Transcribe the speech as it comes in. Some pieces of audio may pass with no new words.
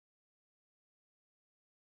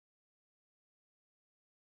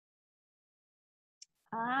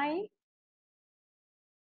Hi.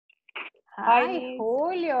 Hi, Hi, Miss.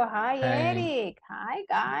 Julio. Hi, Hey, Eric. Hi,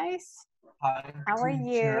 guys. hi, How are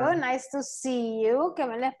you? teacher. Nice to see you. ¿Qué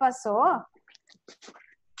me les pasó?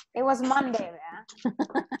 It was Monday, ¿verdad?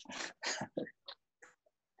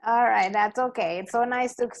 All right, that's okay. It's so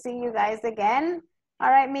nice to see you guys again. All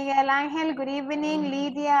right, Miguel Ángel, good evening.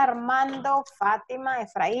 Lidia, Armando, Fátima,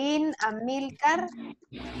 Efraín, Amilcar,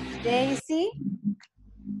 Daisy.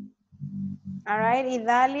 All right,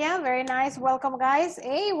 Idalia, very nice. Welcome, guys.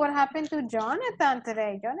 Hey, what happened to Jonathan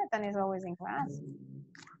today? Jonathan is always in class.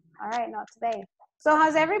 All right, not today. So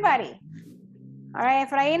how's everybody? All right,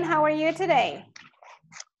 Efrain, how are you today?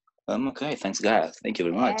 I'm okay, thanks God. Thank you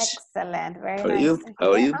very much. Excellent, very How are nice you? to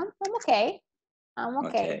How are hear. you? I'm okay. I'm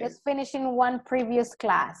okay. Okay. Just finishing one previous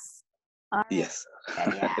class. All right. Yes.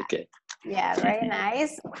 Yeah. Okay. Yeah, very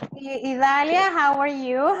nice. Idalia, how are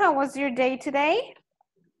you? How was your day today?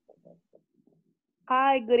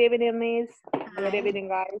 Hi, good evening, Miss. Good Hi. evening,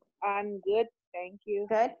 guys. I'm good, thank you.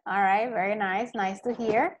 Good. All right, very nice. Nice to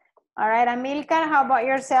hear. All right, Amilcar, how about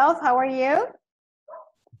yourself? How are you?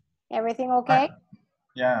 Everything okay?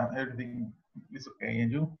 Yeah, everything is okay.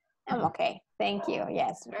 And you? I'm okay. Thank you.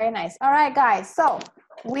 Yes, very nice. All right, guys. So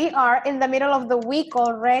we are in the middle of the week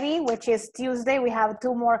already, which is Tuesday. We have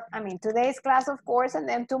two more, today's class, of course, and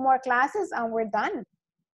then two more classes, and we're done.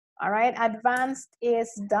 All right, advanced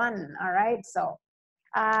is done. All right, so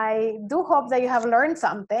I do hope that you have learned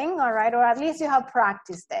something, all right, or at least you have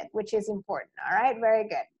practiced it, which is important. All right, very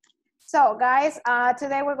good. So guys,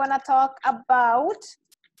 today we're gonna talk about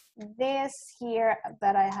this here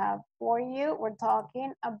that I have for you. We're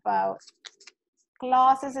talking about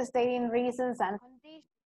clauses stating reasons and conditions.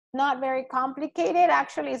 Not very complicated,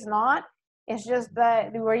 actually it's not. It's just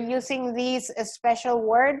that we're using these special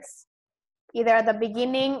words either at the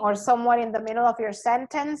beginning or somewhat in the middle of your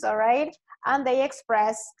sentence, all right? And they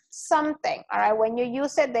express something, all right? When you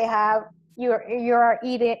use it, they have, you're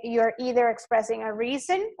either expressing a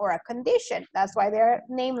reason or a condition. That's why they're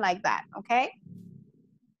named like that, okay?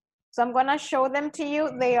 So I'm gonna show them to you.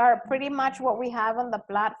 They are pretty much what we have on the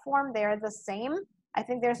platform. They're the same. I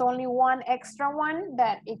think there's only one extra one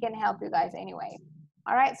that it can help you guys anyway.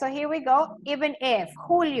 All right, so here we go. Even if.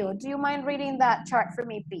 Julio, do you mind reading that chart for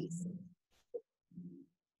me, please?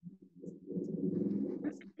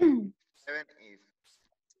 Even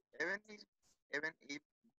if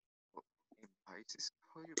emphasizes,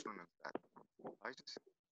 how do you pronounce that?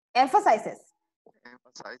 Emphasizes.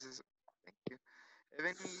 Emphasizes, thank you.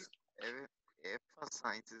 Even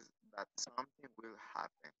emphasizes that something will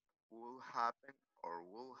happen, or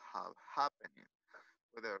will have happened,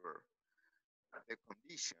 whatever the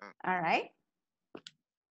condition. All right.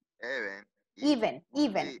 Even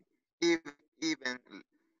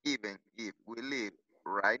if we live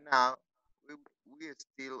right now, we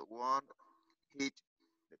still won't hitch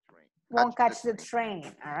the train. Won't catch the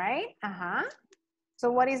train. All right.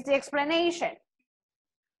 So what is the explanation?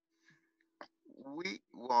 We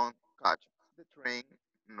won't catch the train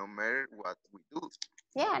no matter what we do.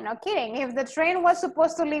 Yeah, no kidding. If the train was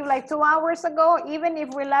supposed to leave like 2 hours ago, even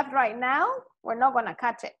if we left right now, we're not gonna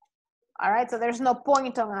catch it. All right, so there's no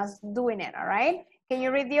point on us doing it, all right? Can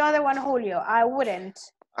you read the other one, Julio? I wouldn't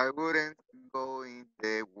go in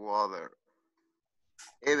the water,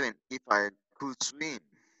 even if I could swim.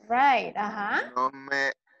 Right,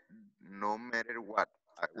 No matter what,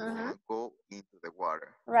 I wouldn't go into the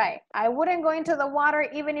water. Right, I wouldn't go into the water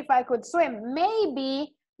even if I could swim.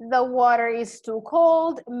 Maybe the water is too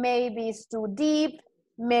cold, maybe it's too deep,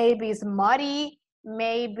 maybe it's muddy,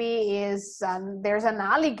 maybe there's an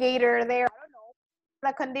alligator there. I don't know.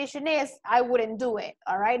 The condition is I wouldn't do it,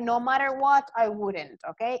 all right? No matter what, I wouldn't,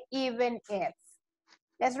 okay? Even if.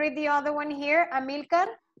 Let's read the other one here,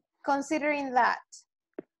 Amilcar. Considering that.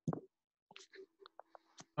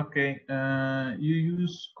 Okay, you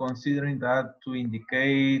use considering that to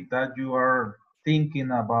indicate that you are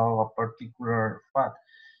thinking about a particular fact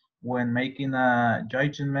when making a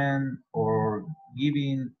judgment or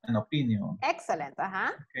giving an opinion. Excellent,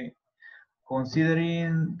 Okay,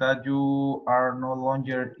 considering that you are no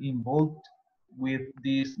longer involved with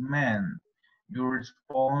this man, your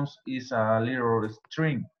response is a little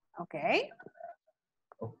string. Okay.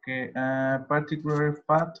 Okay, particular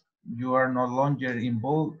fact, you are no longer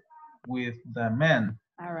involved with the man.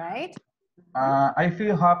 All right. I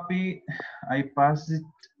feel happy I passed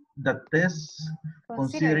the test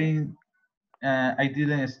considering I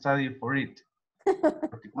didn't study for it.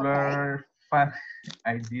 Particular fact,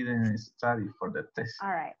 I didn't study for the test.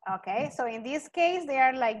 All right, okay. So in this case, they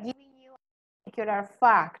are like giving you a particular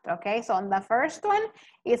fact, okay? So on the first one,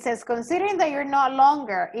 it says, considering that you're no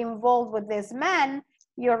longer involved with this man,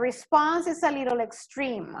 your response is a little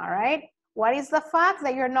extreme, all right? What is the fact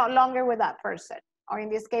that you're no longer with that person, or in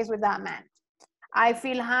this case, with that man? I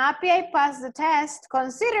feel happy I passed the test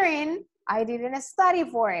considering I didn't study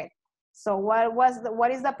for it. So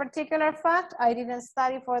what is the particular fact? I didn't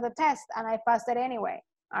study for the test and I passed it anyway,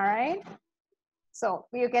 all right? So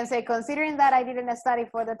you can say, considering that I didn't study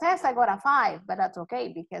for the test, I got a 5, but that's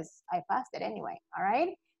okay because I passed it anyway, all right?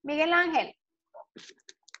 Miguel Ángel.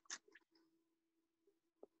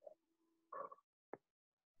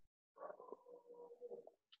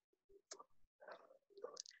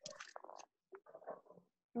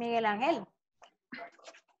 Miguel Ángel.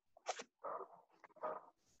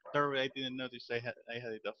 Sorry, I didn't notice I had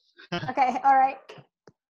it off. Okay, all right.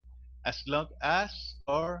 As long as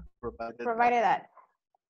or provided that.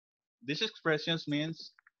 This expression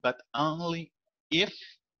means but only if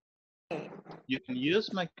you can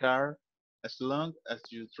use my car as long as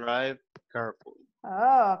you drive carefully.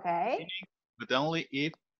 Oh, okay. But only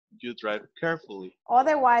if you drive carefully.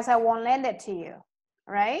 Otherwise, I won't lend it to you,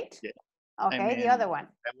 right? Yeah. Okay, I mean, the other one.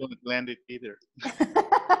 I won't lend it either.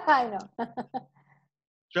 I know.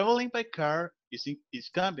 Traveling by car is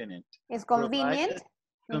convenient. It's convenient.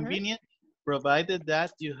 Convenient, provided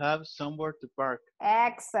that you have somewhere to park.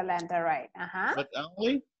 Excellent, all right. But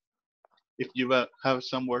only if you have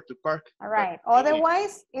somewhere to park. All right.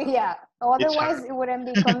 Otherwise, yeah. Otherwise, it wouldn't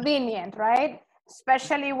be convenient, right?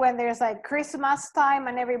 Especially when there's like Christmas time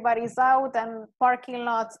and everybody's out and parking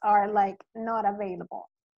lots are like not available.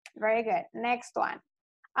 Very good. Next one.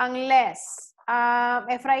 Unless.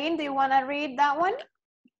 Efrain, do you want to read that one?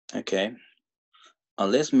 Okay.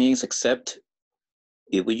 Unless means except.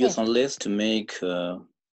 If we use unless to make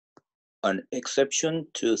an exception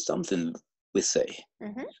to something we say.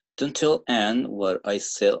 Don't tell Anne what I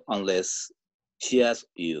said unless she asks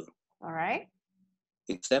you. All right.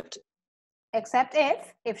 Except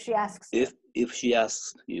if she asks you. If she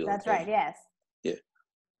asks you. That's right, yes. Yeah.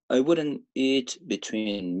 I wouldn't eat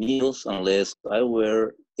between meals unless I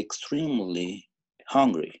were extremely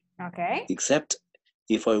hungry. Okay. Except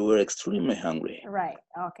if I were extremely hungry. Right.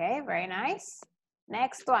 Okay, very nice.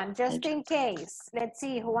 Next one, just in case. Let's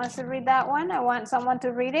see, who wants to read that one? I want someone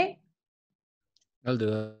to read it. I'll do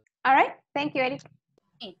it. All right, thank you, Eric.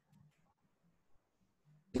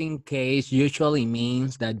 In case usually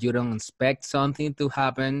means that you don't expect something to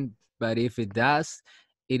happen, but if it does,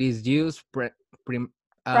 it is used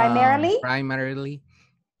primarily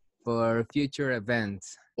for future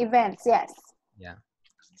events. Events, yes. Yeah.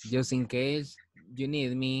 Just in case you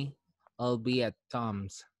need me, I'll be at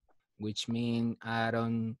Tom's, which means I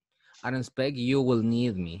don't expect you will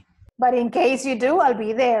need me. But in case you do, I'll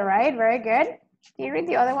be there, right? Very good. Can you read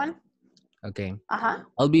the other one? Okay.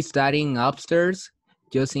 I'll be studying upstairs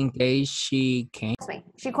just in case she can't.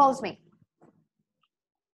 She calls me.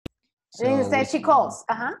 So instead, she calls.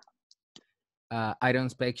 I don't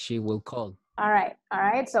expect she will call. All right. All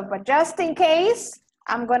right. So, but just in case,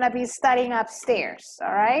 I'm going to be studying upstairs.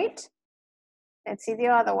 All right. Let's see the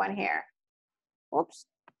other one here. Oops.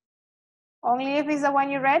 Only if is the one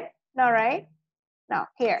you read? No, right? No,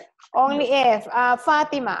 here. Only if.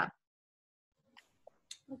 Fatima.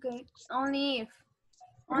 Okay, only if.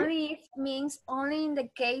 Only if means only in the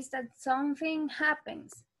case that something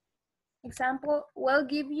happens. Example, we'll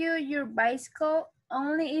give you your bicycle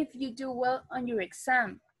only if you do well on your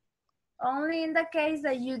exam. Only in the case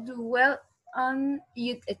that you do well on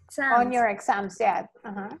your exams. On your exams, yeah.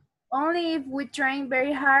 Only if we train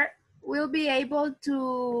very hard, we'll be able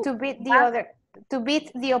to beat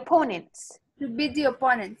the opponents. To beat the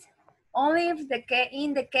opponents. Only if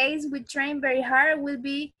in the case we train very hard, we'll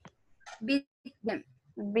be beat them.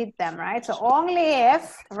 Beat them, right? So only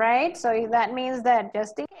if, right? So that means that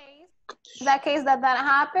just in case that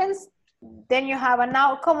happens, then you have an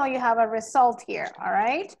outcome or you have a result here, all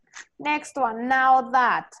right? Next one, now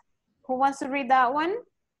that. Who wants to read that one?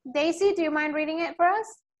 Daisy, do you mind reading it for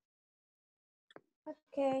us?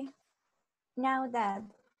 Okay. Now that.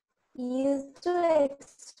 Used to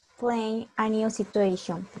explain a new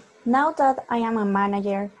situation. Now that I am a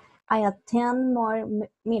manager, I attend more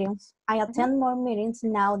meetings. I attend more meetings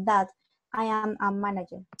now that I am a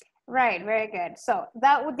manager. Right, very good. So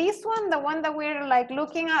this one, the one that we're like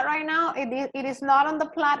looking at right now, it is not on the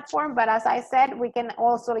platform, but as I said, we can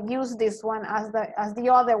also use this one as the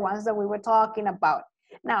other ones that we were talking about.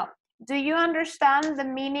 Now, do you understand the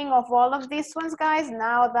meaning of all of these ones, guys?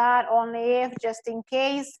 Now that, only if, just in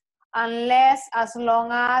case, unless, as long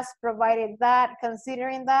as, provided that,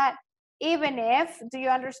 considering that, even if. Do you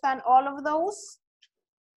understand all of those?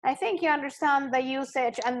 I think you understand the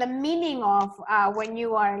usage and the meaning of when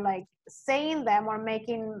you are like saying them or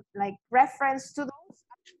making like reference to those.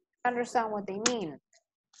 Understand what they mean,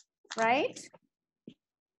 right?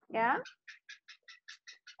 Yeah,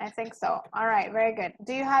 I think so. All right, very good.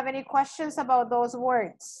 Do you have any questions about those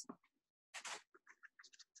words?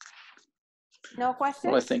 No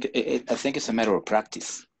questions? Well, I think it's a matter of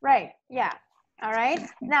practice. Right, yeah. All right.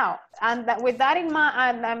 Now, and with that in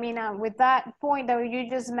mind, with that point that you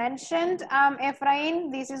just mentioned,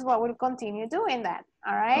 Efrain, this is what we'll continue doing then.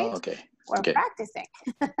 All right. Oh, okay. We're Okay. practicing.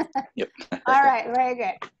 Yep. All right, very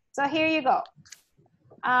good. So here you go.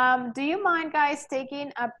 Do you mind, guys,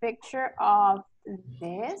 taking a picture of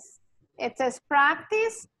this? It says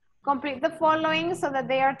practice, complete the following so that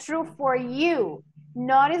they are true for you.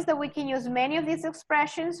 Notice that we can use many of these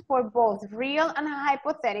expressions for both real and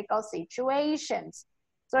hypothetical situations.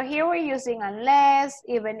 So here we're using unless,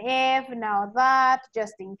 even if, now that,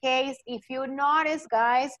 just in case. If you notice,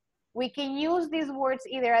 guys, we can use these words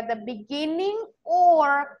either at the beginning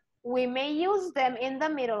or we may use them in the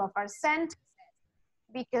middle of our sentence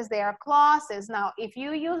because they are clauses. Now, if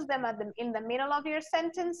you use them in the middle of your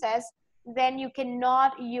sentences, then you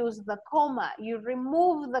cannot use the comma. You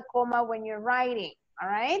remove the comma when you're writing, all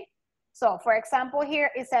right? So, for example,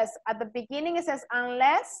 here it says, at the beginning it says,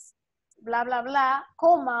 unless, blah, blah, blah,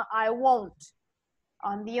 comma, I won't.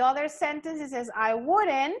 On the other sentence it says, I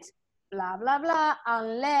wouldn't, blah, blah, blah,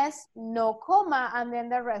 unless, no comma, and then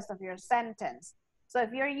the rest of your sentence. So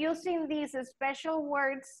if you're using these special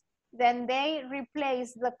words, then they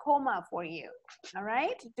replace the comma for you, all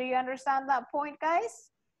right? Do you understand that point,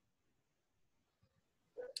 guys?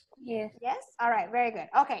 Yes. Yes? All right, very good.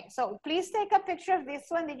 Okay, so please take a picture of this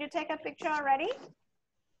one. Did you take a picture already?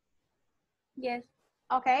 Yes.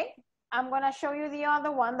 Okay, I'm gonna show you the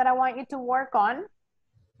other one that I want you to work on,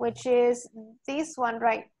 which is this one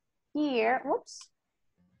right here. Whoops.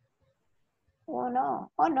 Oh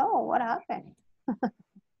no, what happened?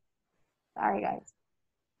 Sorry, guys.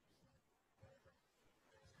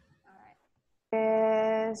 All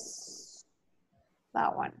right, is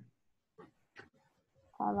that one.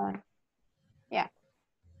 Hold on. Yeah,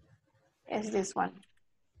 it's this one.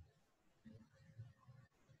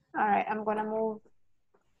 All right, I'm gonna move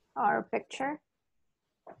our picture.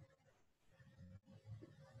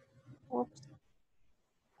 Oops.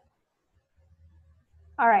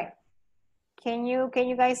 All right. Can you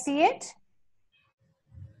guys see it?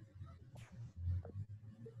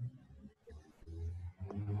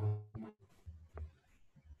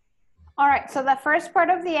 All right, so the first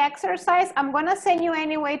part of the exercise, I'm gonna send you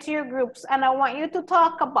anyway to your groups and I want you to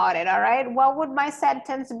talk about it, all right? What would my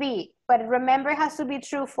sentence be? But remember, it has to be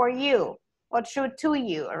true for you or true to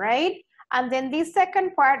you, all right? And then the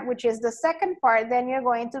second part, which is the second part, then you're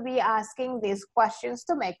going to be asking these questions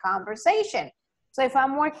to make conversation. So if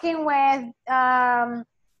I'm working with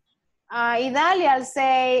Idalia, I'll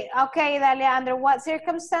say, okay, Idalia, under what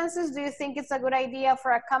circumstances do you think it's a good idea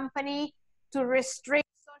for a company to restrict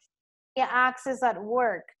access at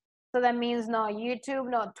work? So that means no YouTube,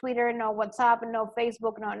 no Twitter, no WhatsApp, no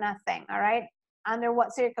Facebook, no nothing, all right? Under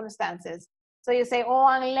what circumstances? So you say, oh,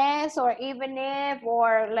 unless, or even if,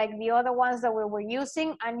 or like the other ones that we were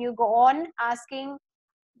using, and you go on asking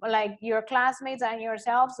like your classmates and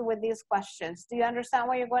yourselves with these questions. Do you understand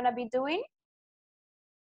what you're going to be doing?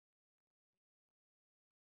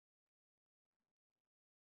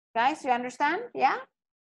 Guys, you understand? Yeah?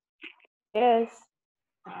 Yes.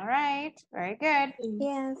 All right, very good.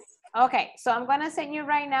 Yes. Okay, so I'm gonna send you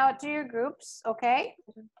right now to your groups, okay?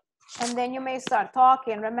 And then you may start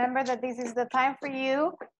talking. Remember that this is the time for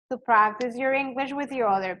you to practice your English with your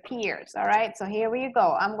other peers, all right? So here we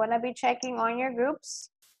go. I'm gonna be checking on your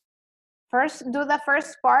groups. First, do the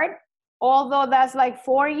first part. Although that's like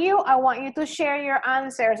for you, I want you to share your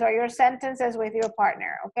answers or your sentences with your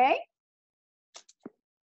partner, okay?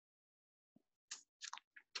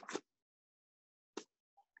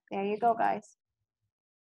 There you go, guys.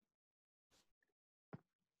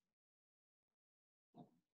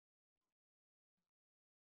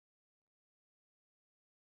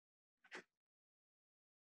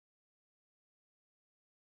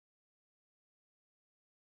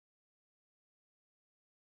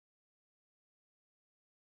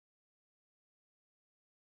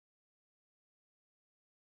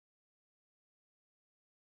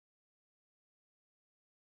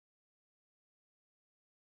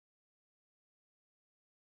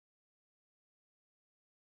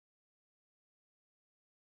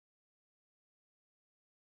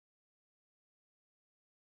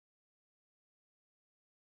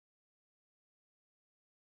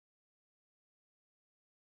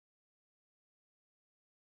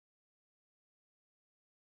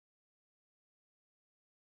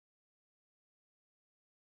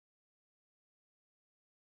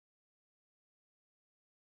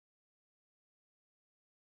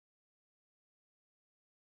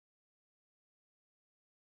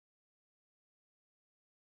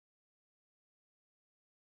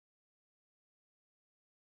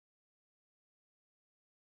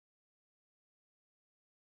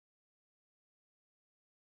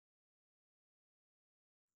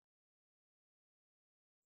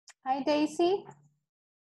 Hi, Daisy.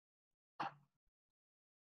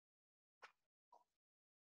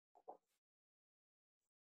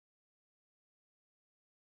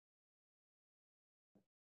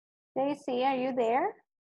 Daisy, are you there?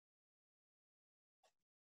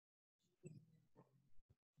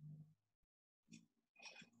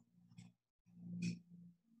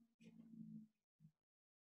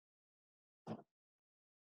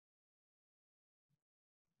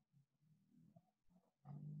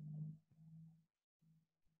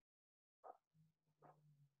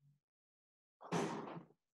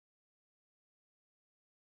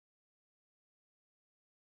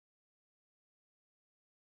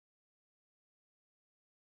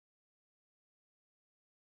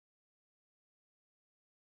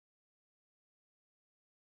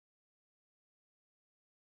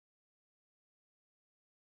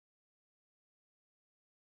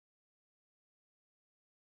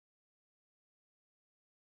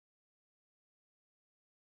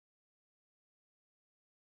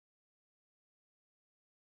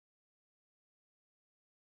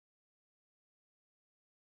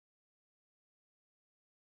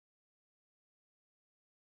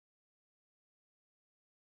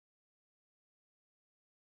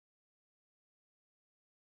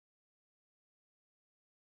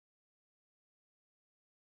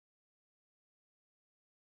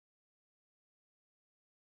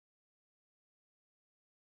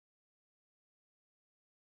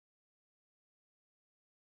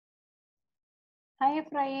 Hi,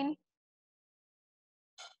 Efrain.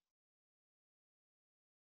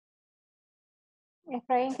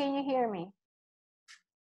 Efrain, can you hear me?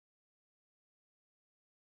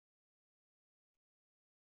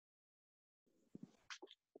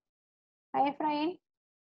 Hi, Efrain.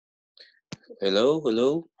 Hello,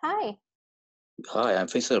 hello. Hi. Hi, I'm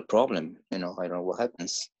facing a problem. I don't know what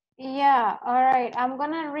happens. Yeah, all right. I'm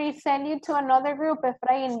gonna resend you to another group,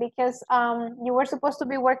 Efrain, because you were supposed to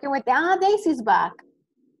be working with Daisy's back.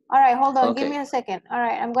 All right, hold on, give Okay. me a second. All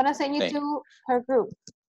right, I'm gonna send you Okay. to her group.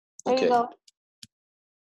 There you Okay. go.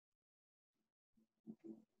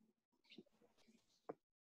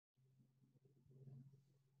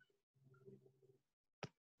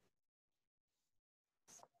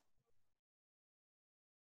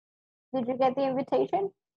 Did you get the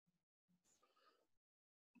invitation?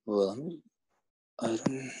 Well, I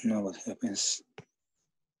don't know what happens.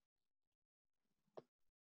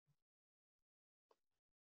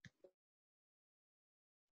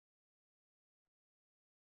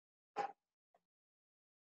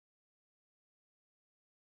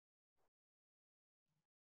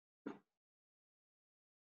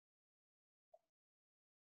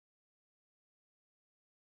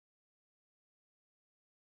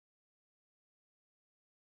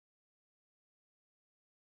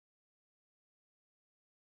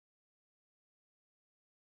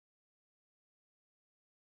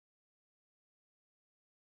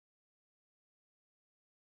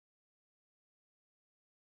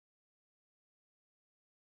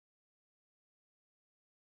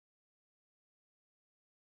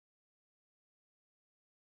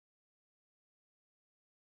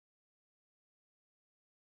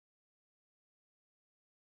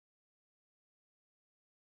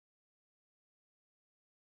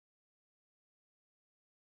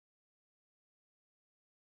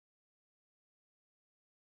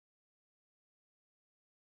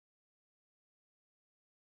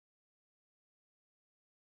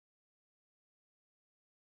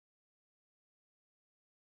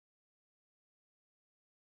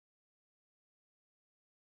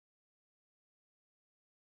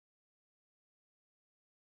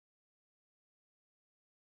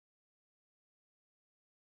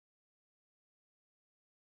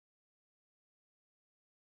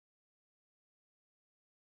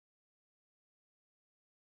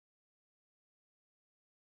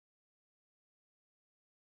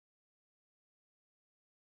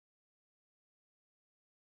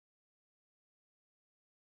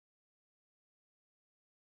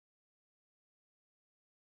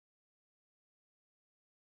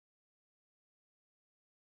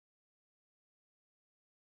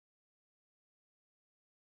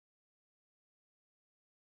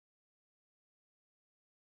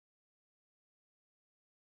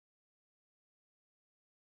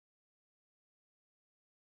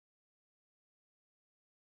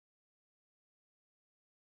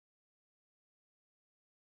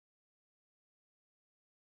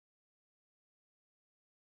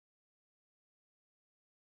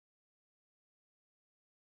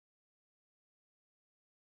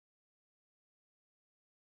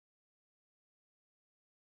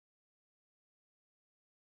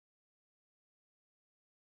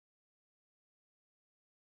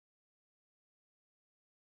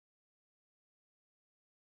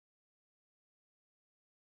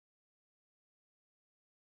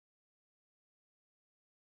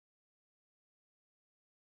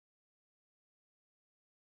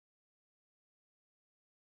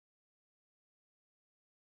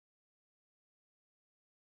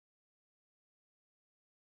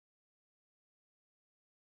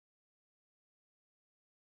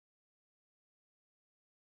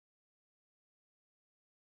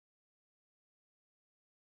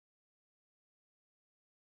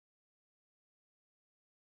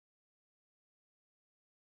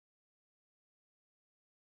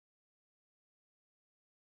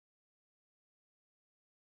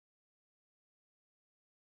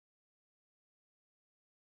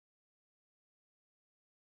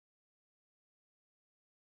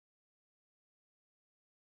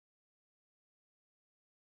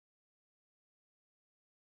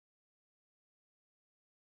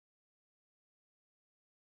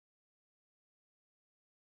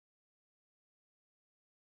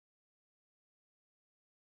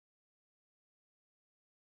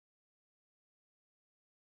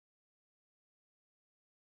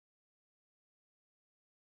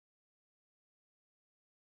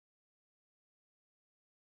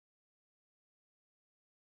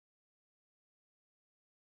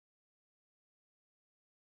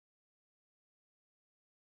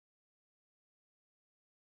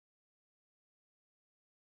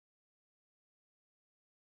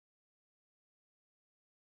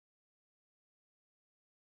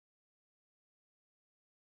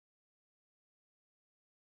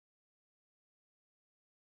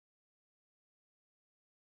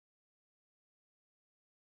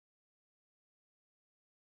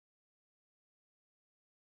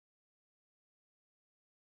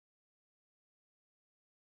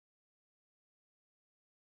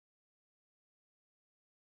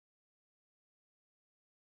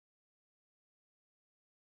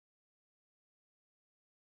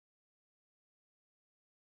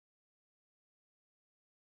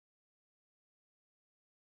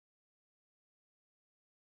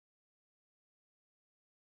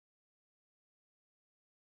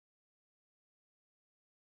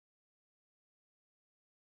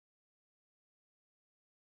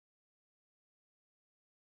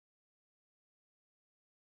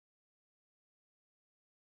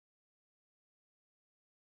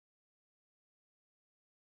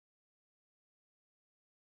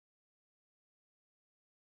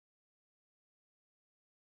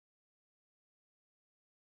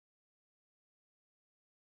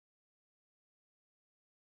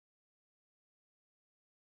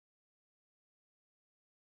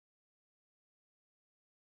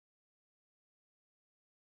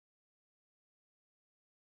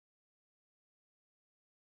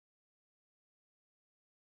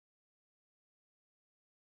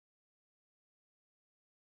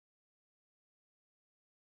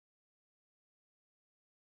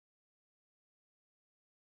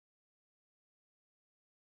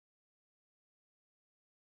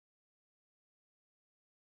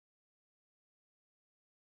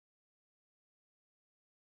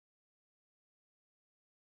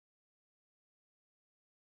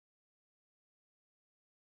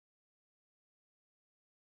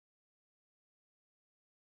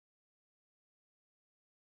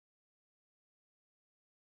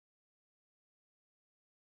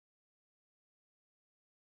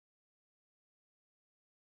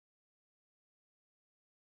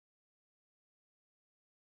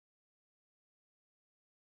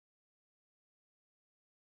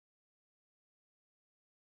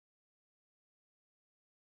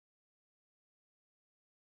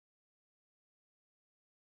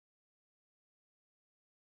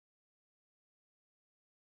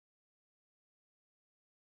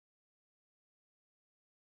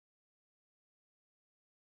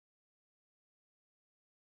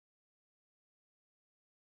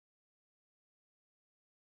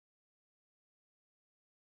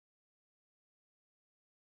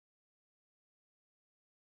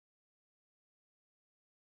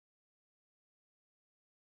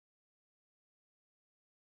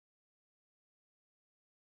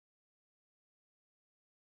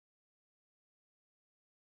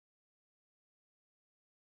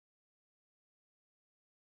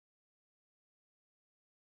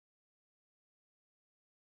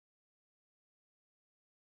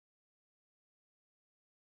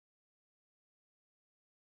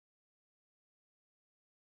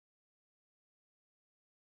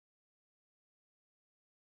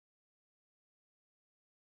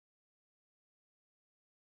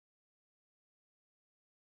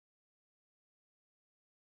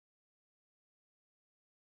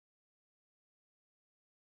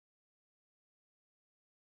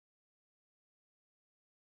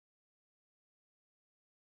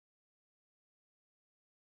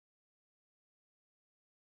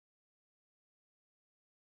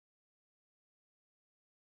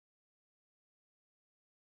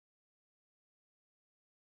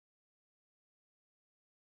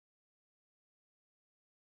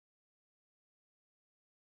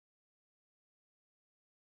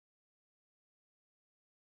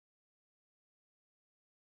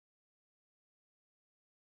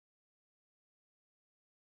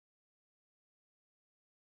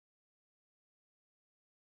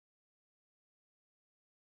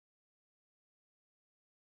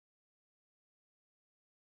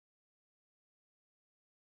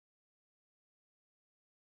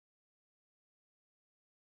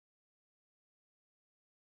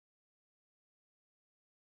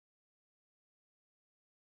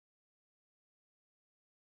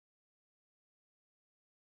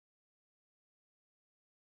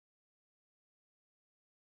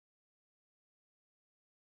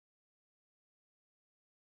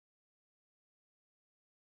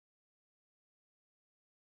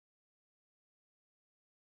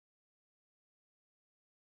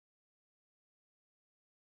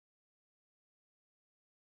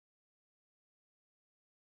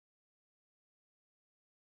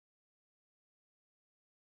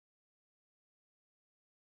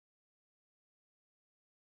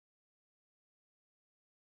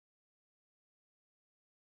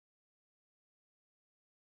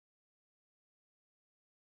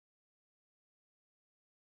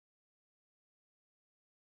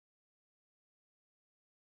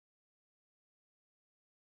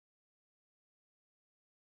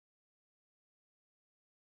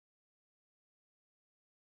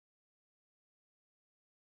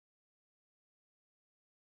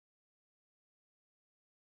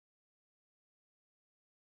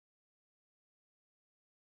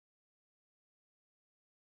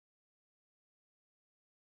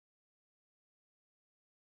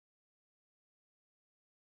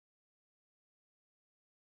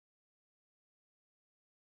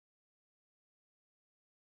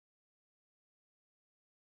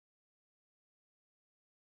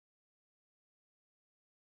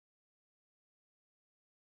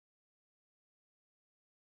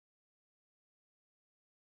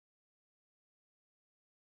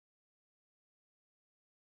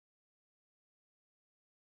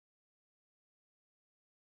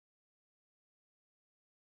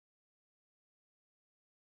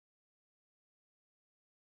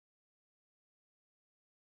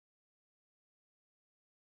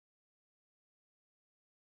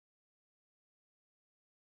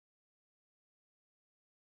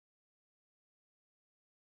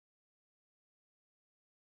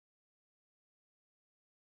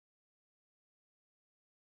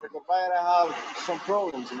 Because I have some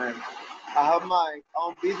problems, man. I have my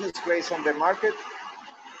own business place on the market,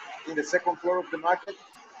 in the second floor of the market.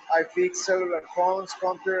 I fix cellular phones,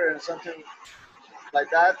 computer, and something like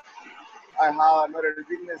that. I have another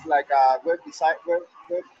business like a web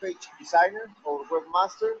page designer or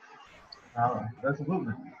webmaster. That's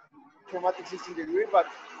good. Informatics system degree, but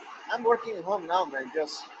I'm working at home now, man.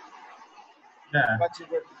 Just Yeah. watching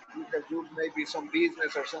what we can do, maybe some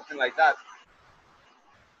business or something like that.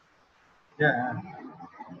 Yeah.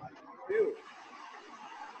 You.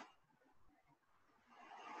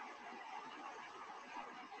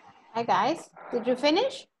 Hi guys, did you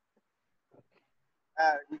finish?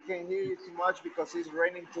 We can't hear you too much because it's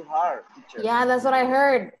raining too hard, teacher. Yeah, that's what I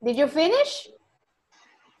heard. Did you finish?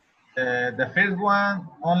 The first one,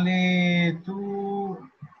 only two.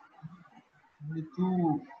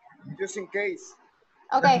 Just in case.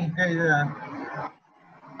 Okay. Just in case, yeah.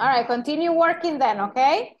 All right, continue working then,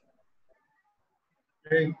 okay?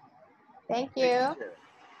 Okay. Thank you.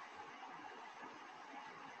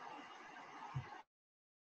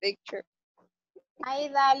 Picture. Hi,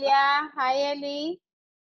 Dalia. Hi, Ellie.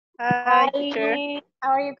 Hi, teacher.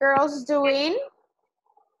 How are you girls doing?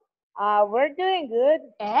 We're doing good.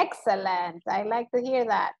 Excellent. I like to hear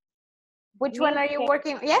that. Which one are you Can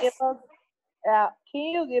working? Yes? can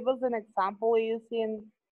you give us an example using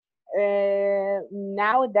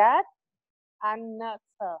now that and not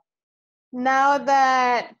so? Now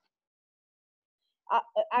that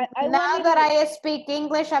wanted that to- I speak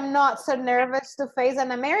English, I'm not so nervous to face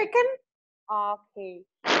an American. Okay,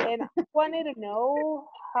 and I wanted to know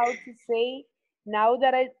how to say now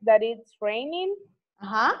that it's raining.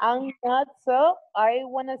 I'm not so. I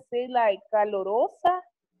wanna say like calorosa.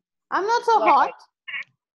 I'm not so hot.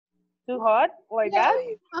 Too hot, like that.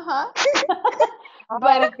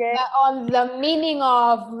 But Okay. on the meaning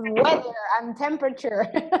of weather and temperature.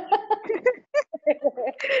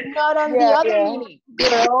 Not on the other meaning,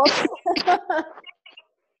 girls.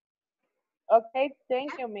 Okay,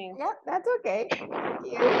 thank you, Miss. Yeah, that's okay. Thank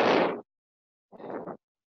you.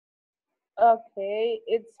 Okay,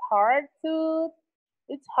 it's hard to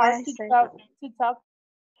talk.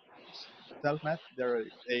 Self-math,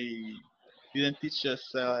 they didn't teach us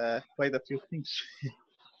quite a few things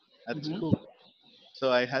at school.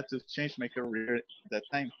 So I had to change my career at that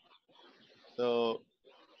time. So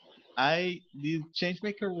I did change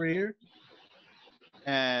my career,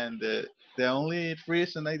 and the only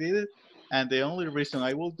reason I did it, and the only reason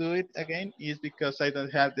I will do it again, is because I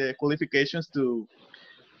don't have the qualifications to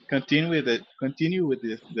continue with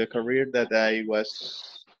the career that I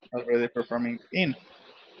was already performing in.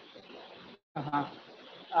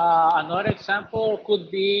 Another example could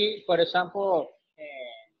be, for example,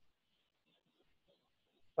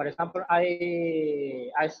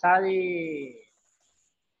 I study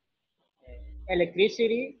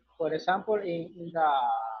electricity, for example, in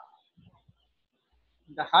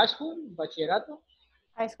the high school, bachillerato.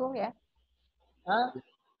 High school, yeah.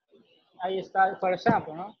 I study, for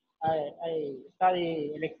example, no? I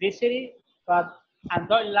study electricity, but I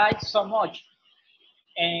don't like so much.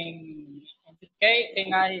 And in this case,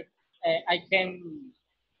 I can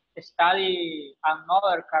study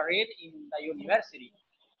another career in the university,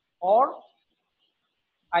 or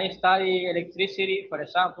I study electricity, for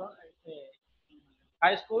example, in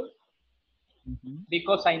high school,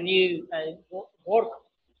 because I need work.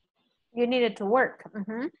 You needed to work.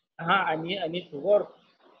 I need to work,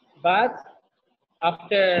 but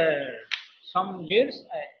after some years,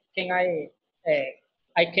 can I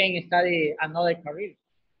can study another career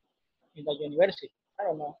in the university. I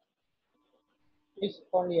don't know. It's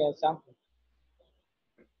only an example.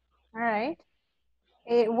 All right.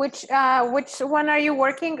 Which one are you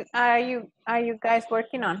working? Are you guys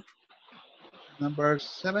working on? Number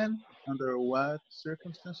 7. Under what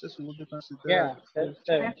circumstances would you consider? Yeah,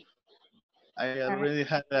 7. I already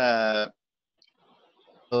had a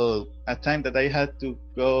time that I had to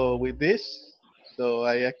go with this, so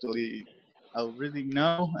I actually already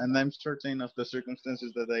know, and I'm certain of the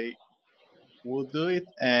circumstances that I would do it,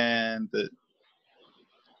 and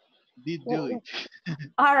did do it.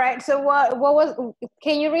 All right. So what was?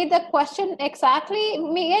 Can you read the question exactly,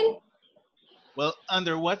 Miguel? Well,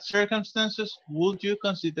 under what circumstances would you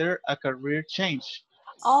consider a career change?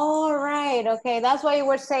 All right. Okay. That's why you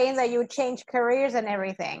were saying that you change careers and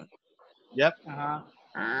everything. Yep.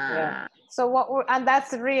 Yeah. So and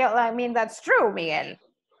that's real. I mean, that's true, Miguel.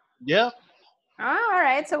 Yep. All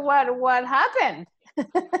right. So what happened?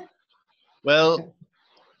 Well,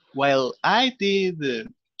 while I did,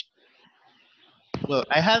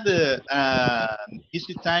 I had an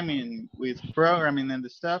easy time with programming and the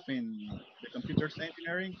stuff in the computer. computers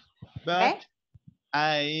engineering, but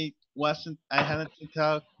I hadn't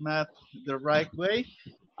taught math the right way.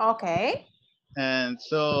 Okay. And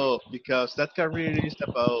so, because that career is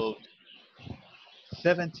about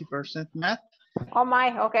 70% math, oh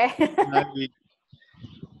my, okay. I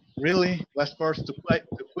really was forced to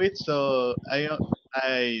quit. So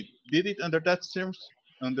I did it under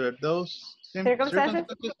those Circumstances?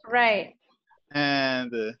 circumstances, Right.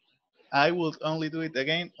 and I would only do it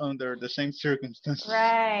again under the same circumstances.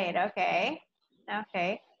 Right, okay.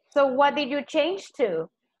 Okay. So what did you change to?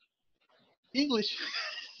 English.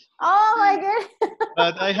 Oh my goodness.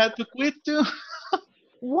 But I had to quit too.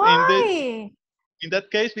 Why? In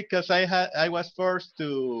that case, because I was forced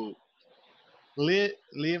to leave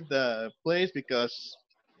the place because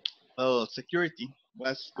security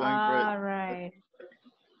was going very All right.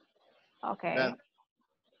 Okay. bad.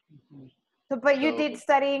 So, but you So, did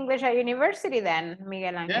study English at university then,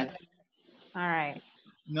 Miguel Angel? yeah. All right.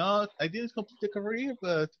 No, I didn't complete the career,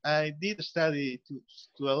 but I did study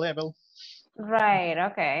to a level. Right,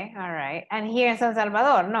 okay, all right. And here in San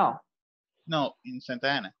Salvador, no? No, in Santa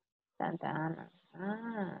Ana. Santa Ana.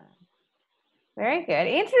 Ah, very good.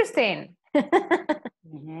 Interesting.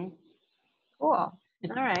 Cool. All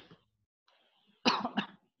right.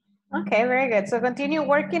 Okay, very good. So continue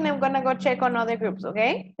working. I'm going to go check on other groups,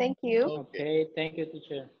 okay? Thank you. Okay, thank you,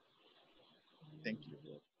 teacher. Thank you.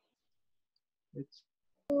 It's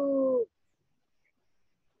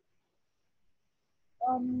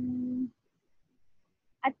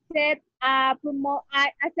accept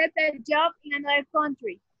accept a job in another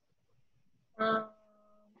country.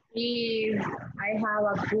 If I have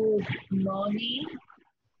a good money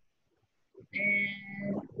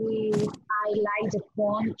and if I like the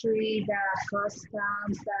country, the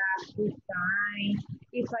customs, the food time,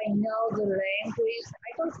 if I know the language,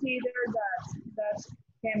 I consider that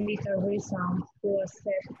can be the reason to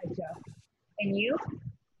accept a job. And you?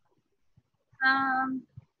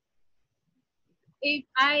 If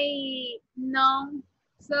I know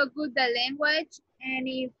so good the language and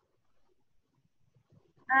if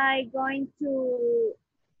I going to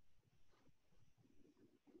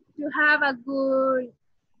have a good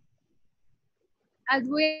as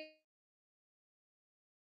we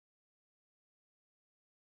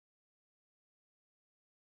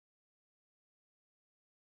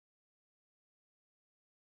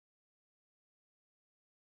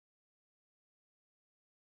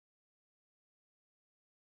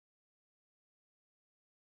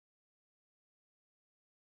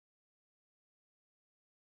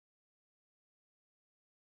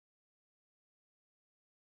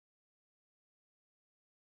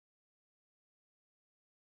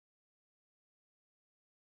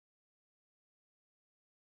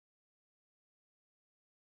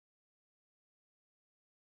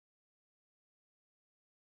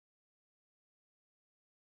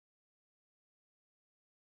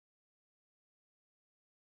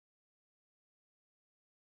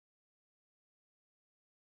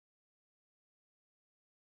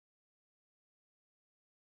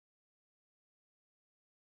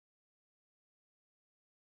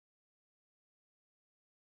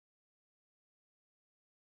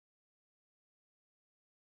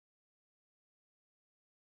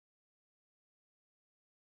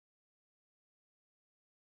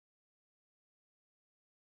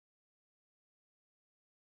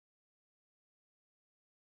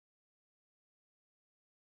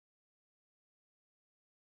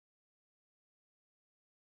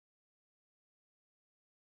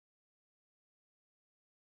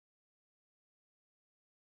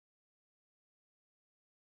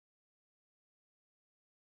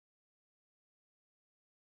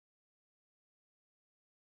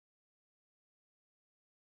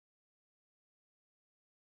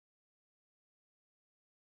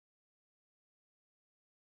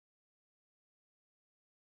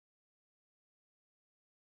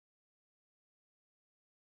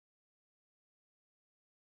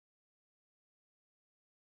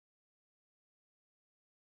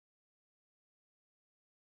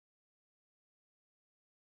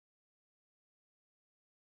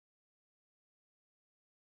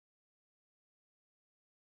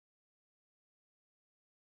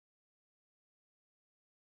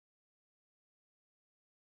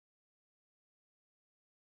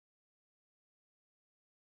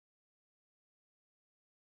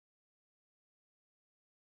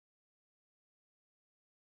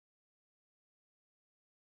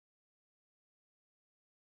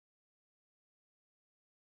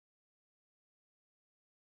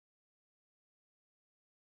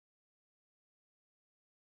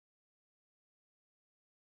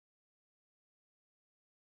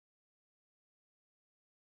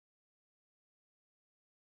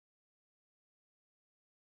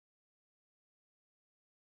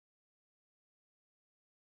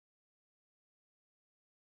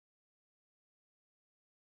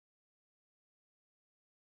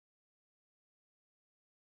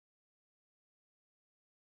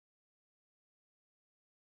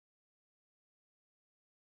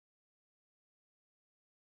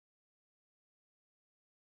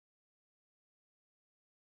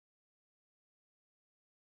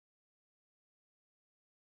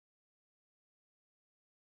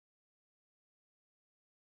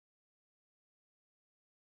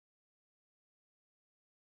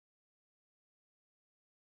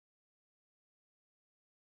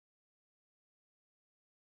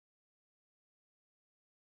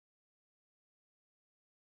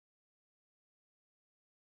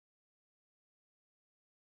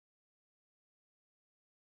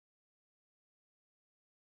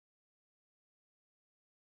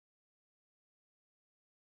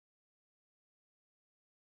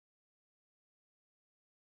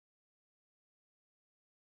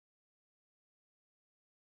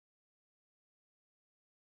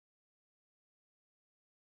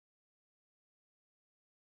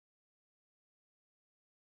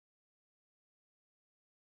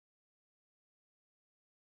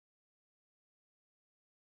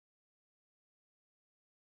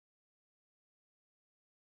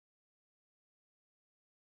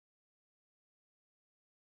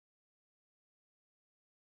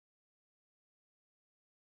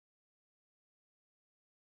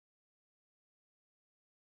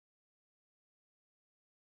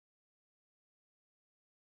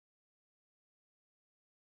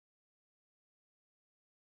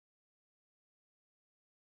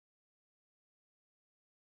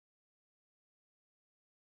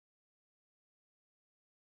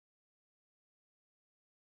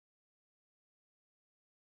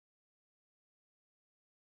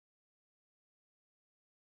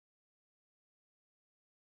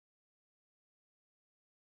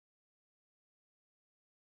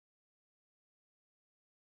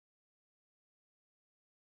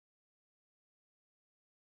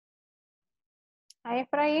Hi,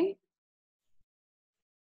 Efrain.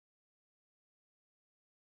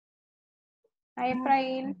 Hi,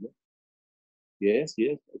 Efrain. Yes,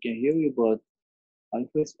 yes, I can hear you, but I'm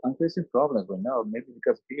facing problems right now. Maybe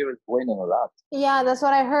because here it's raining a lot. Yeah, that's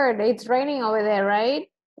what I heard. It's raining over there, right?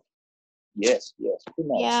 Yes, yes, pretty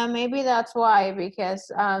much. Yeah, maybe that's why,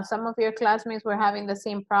 because some of your classmates were having the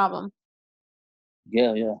same problem.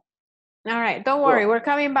 Yeah, yeah. All right, don't worry. We're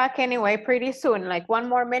coming back anyway pretty soon, like 1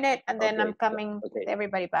 more minute, and then I'm coming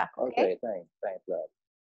everybody back, okay? Okay, thanks, love.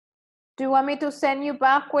 Do you want me to send you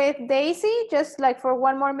back with Daisy, just like for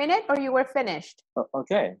 1 more minute, or you were finished?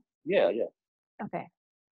 Okay, yeah, yeah. Okay.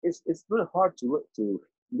 It's really hard to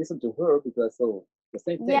listen to her because so the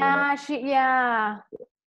same thing. Yeah, yeah.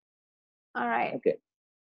 All right. Okay.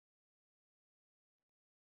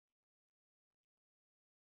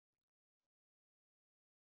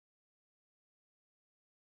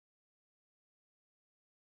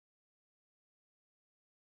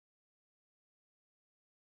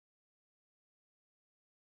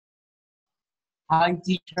 Hi,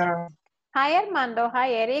 teacher. Hi, Armando.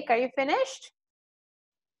 Hi, Eric. Are you finished?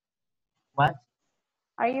 What?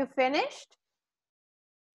 Are you finished?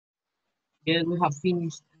 Yes, we have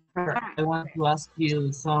finished. I want to ask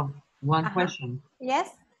you one question. Yes.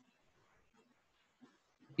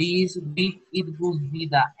 This week it will be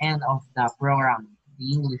the end of the program,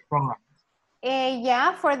 the English program.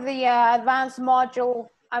 Yeah, for the advanced module.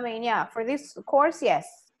 I mean, yeah, for this course, yes,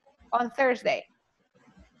 on Thursday.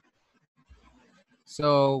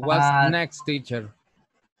 So what's next, teacher?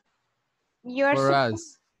 For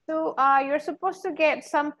us. So you're supposed to get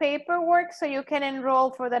some paperwork so you can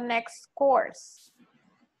enroll for the next course.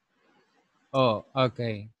 Oh,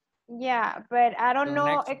 okay. Yeah, but I don't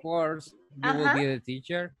know. Next course, you will be the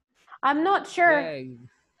teacher? I'm not sure. Yay.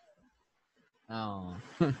 Oh.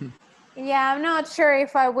 Yeah, I'm not sure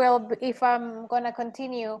if I will, if I'm gonna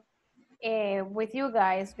continue with you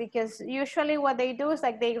guys, because usually what they do is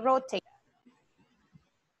like they rotate.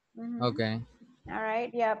 Okay. All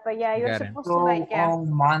right, yeah, but yeah, you're supposed to So like, yeah.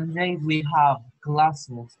 on Monday we have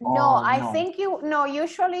classes. No, or I think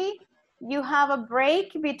usually you have a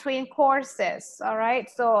break between courses, all right?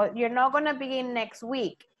 So you're not gonna begin next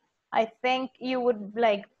week. I think you would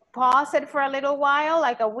like pause it for a little while,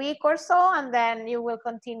 like a week or so, and then you will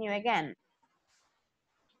continue again.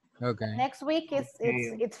 Okay. Next week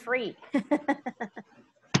it's free.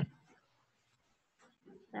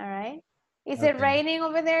 All right. Is it raining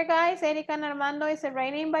over there, guys? Erika and Armando, is it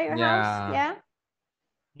raining by your house? Yeah.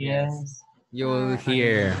 Yes. You will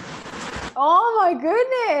hear. Oh my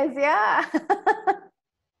goodness, yeah.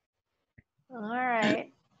 All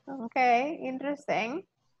right. Okay, interesting.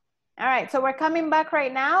 All right, so we're coming back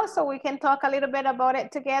right now so we can talk a little bit about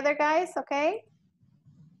it together, guys, okay?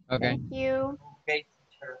 Okay. Thank you. Okay,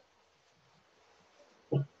 teacher.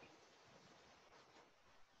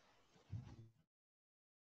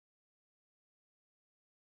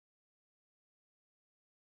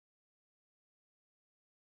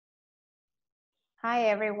 Hi,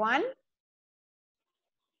 everyone.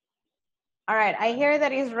 All right, I hear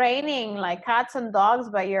that it's raining like cats and dogs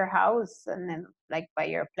by your house and then like by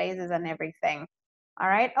your places and everything. All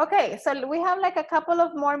right, okay, so we have like a couple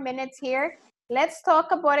of more minutes here. Let's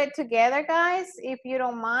talk about it together, guys, if you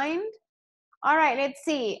don't mind. All right, let's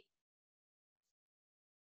see.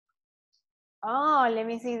 Oh, let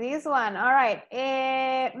me see this one. All right,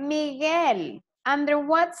 Miguel, under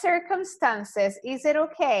what circumstances is it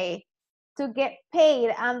okay to get paid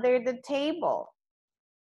under the table?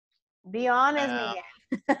 Be honest,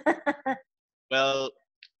 Miguel. Well,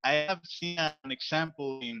 I have seen an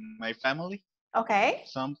example in my family. Okay.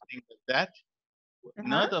 Something like that.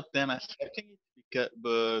 Not of them accepting it,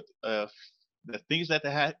 but the things that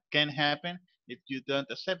can happen if you don't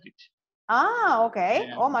accept it. Ah, okay.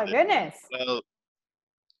 And, oh my goodness. Well,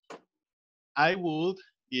 I would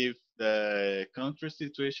if the country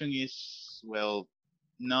situation is, well,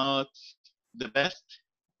 not the best.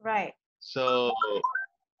 Right. So,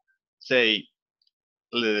 say,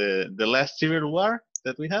 the last civil war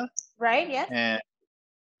that we had. Right, yes. And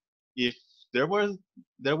if there were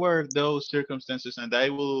those circumstances, and I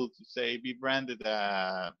will say be branded,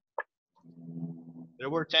 there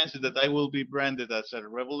were chances that I will be branded as a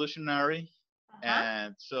revolutionary,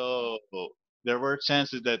 and so there were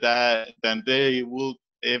chances that they would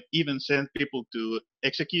even send people to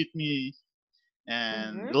execute me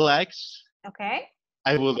and the likes. Okay.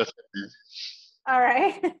 I would accept it. All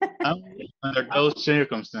right. Under those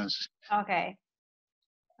circumstances. Okay.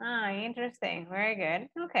 Ah, interesting. Very good.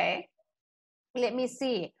 Okay. Let me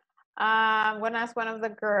see. I'm going to ask one of the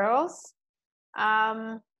girls.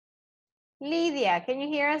 Lydia, can you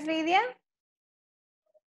hear us, Lydia?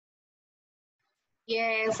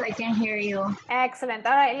 Yes, I can hear you. Excellent.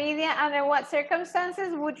 All right, Lydia, under what circumstances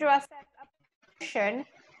would you accept a promotion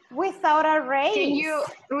without a raise? Can you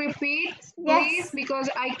repeat, please? Yes. Because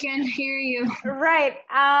I can't hear you. Right.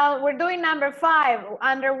 We're doing number 5.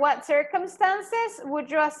 Under what circumstances would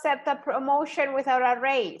you accept a promotion without a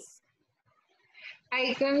raise?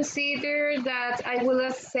 I consider that I will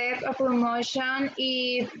accept a promotion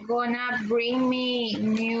if gonna bring me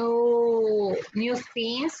new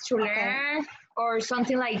things to learn or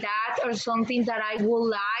something like that, or something that I would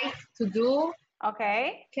like to do.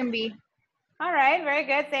 Okay. Can be. All right, very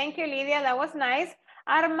good. Thank you, Lydia. That was nice.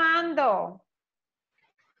 Armando.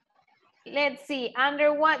 Let's see.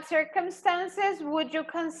 Under what circumstances would you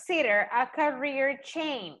consider a career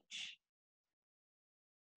change?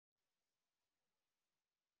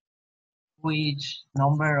 Which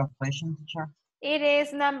number of questions, teacher? It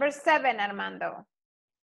is number 7, Armando.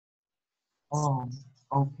 Oh,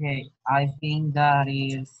 okay. I think that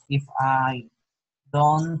is if I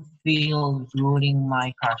don't feel good in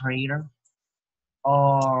my career,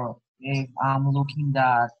 or if I'm looking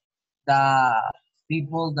that the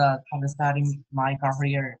people that have started my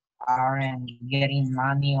career aren't getting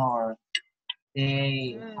money, or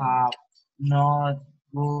they have not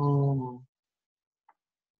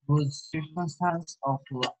good circumstance of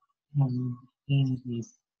in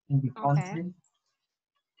the country.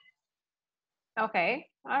 Okay.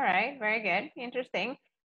 All right. Very good. Interesting.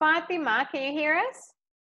 Fatima, can you hear us?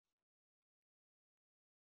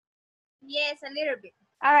 Yes, a little bit.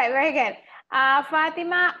 All right. Very good.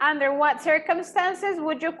 Fatima, under what circumstances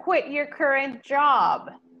would you quit your current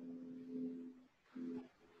job?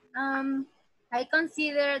 I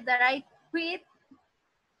consider that I quit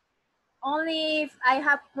only if I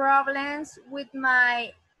have problems with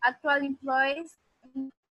my actual employees.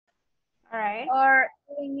 All right. Or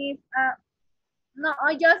if, no,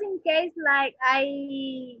 or just in case like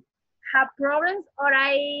I have problems or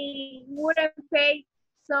I wouldn't pay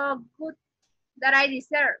so good that I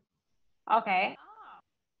deserve. Okay.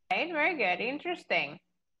 All right. Very good. Interesting.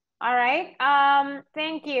 All right.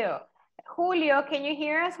 Thank you. Julio, can you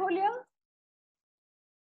hear us, Julio?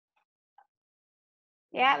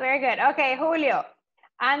 Yeah, very good. Okay, Julio.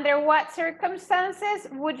 Under what circumstances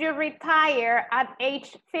would you retire at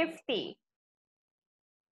age 50?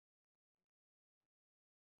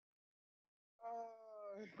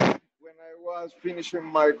 When I was finishing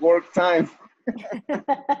my work time.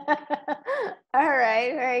 All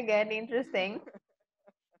right, very good, interesting.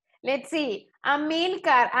 Let's see.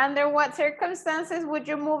 Amilcar, under what circumstances would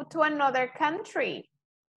you move to another country?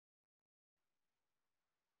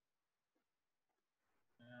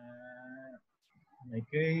 In my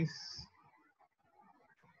case,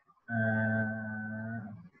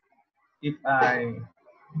 if I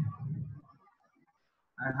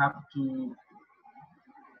have to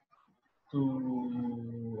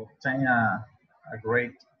obtain a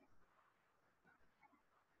great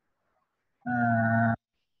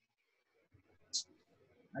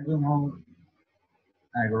I don't know,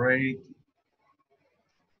 a great,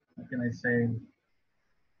 how can I say,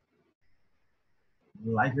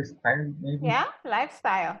 lifestyle maybe? Yeah,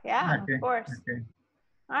 lifestyle. Yeah, Okay, of course. okay.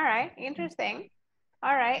 All right, interesting.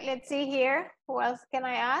 All right, let's see here. Who else can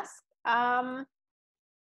I ask?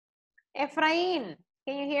 Efrain,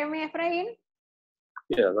 can you hear me, Efrain?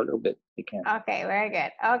 Yeah, a little bit. You can. Okay, very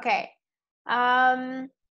good. Okay.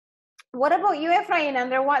 What about you, Efrain?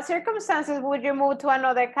 Under what circumstances would you move to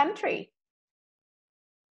another country?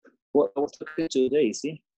 Well, I was talking today,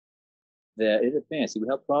 see? It depends. If we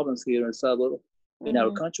have problems here in El Salvador, in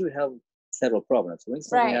our country, we have several problems. For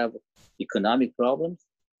instance, we have economic problems,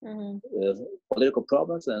 political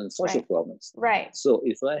problems, and social problems. Right. So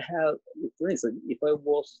if I have, for instance, if I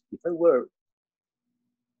were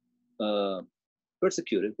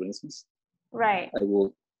persecuted, for instance, right, I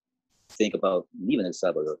will think about leaving El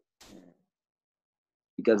Salvador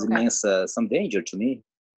because it means some danger to me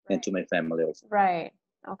and to my family also. Right.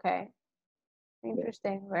 Okay.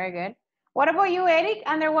 Interesting. Very good. What about you, Eric?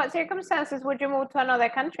 Under what circumstances would you move to another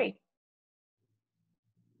country?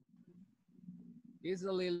 It's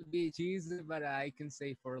a little bit cheesy, but I can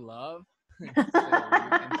say for love. So you can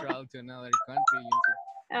travel to another country.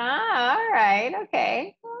 Ah, all right.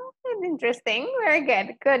 Okay. Well, that's interesting. Very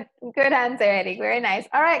good. Good answer, Eric. Very nice.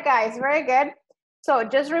 All right, guys. Very good. So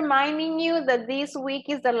just reminding you that this week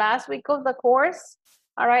is the last week of the course.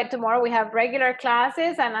 All right. Tomorrow we have regular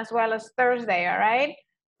classes and as well as Thursday. All right.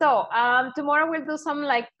 So tomorrow we'll do some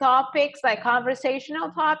like topics, like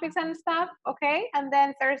conversational topics and stuff. Okay. And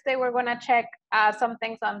then Thursday we're going to check some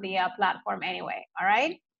things on the platform anyway. All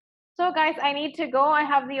right. So guys, I need to go. I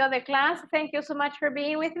have the other class. Thank you so much for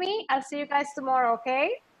being with me. I'll see you guys tomorrow, okay?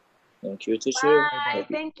 Thank you, teacher. Bye.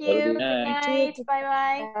 Thank you. Good night.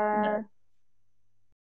 Bye-bye.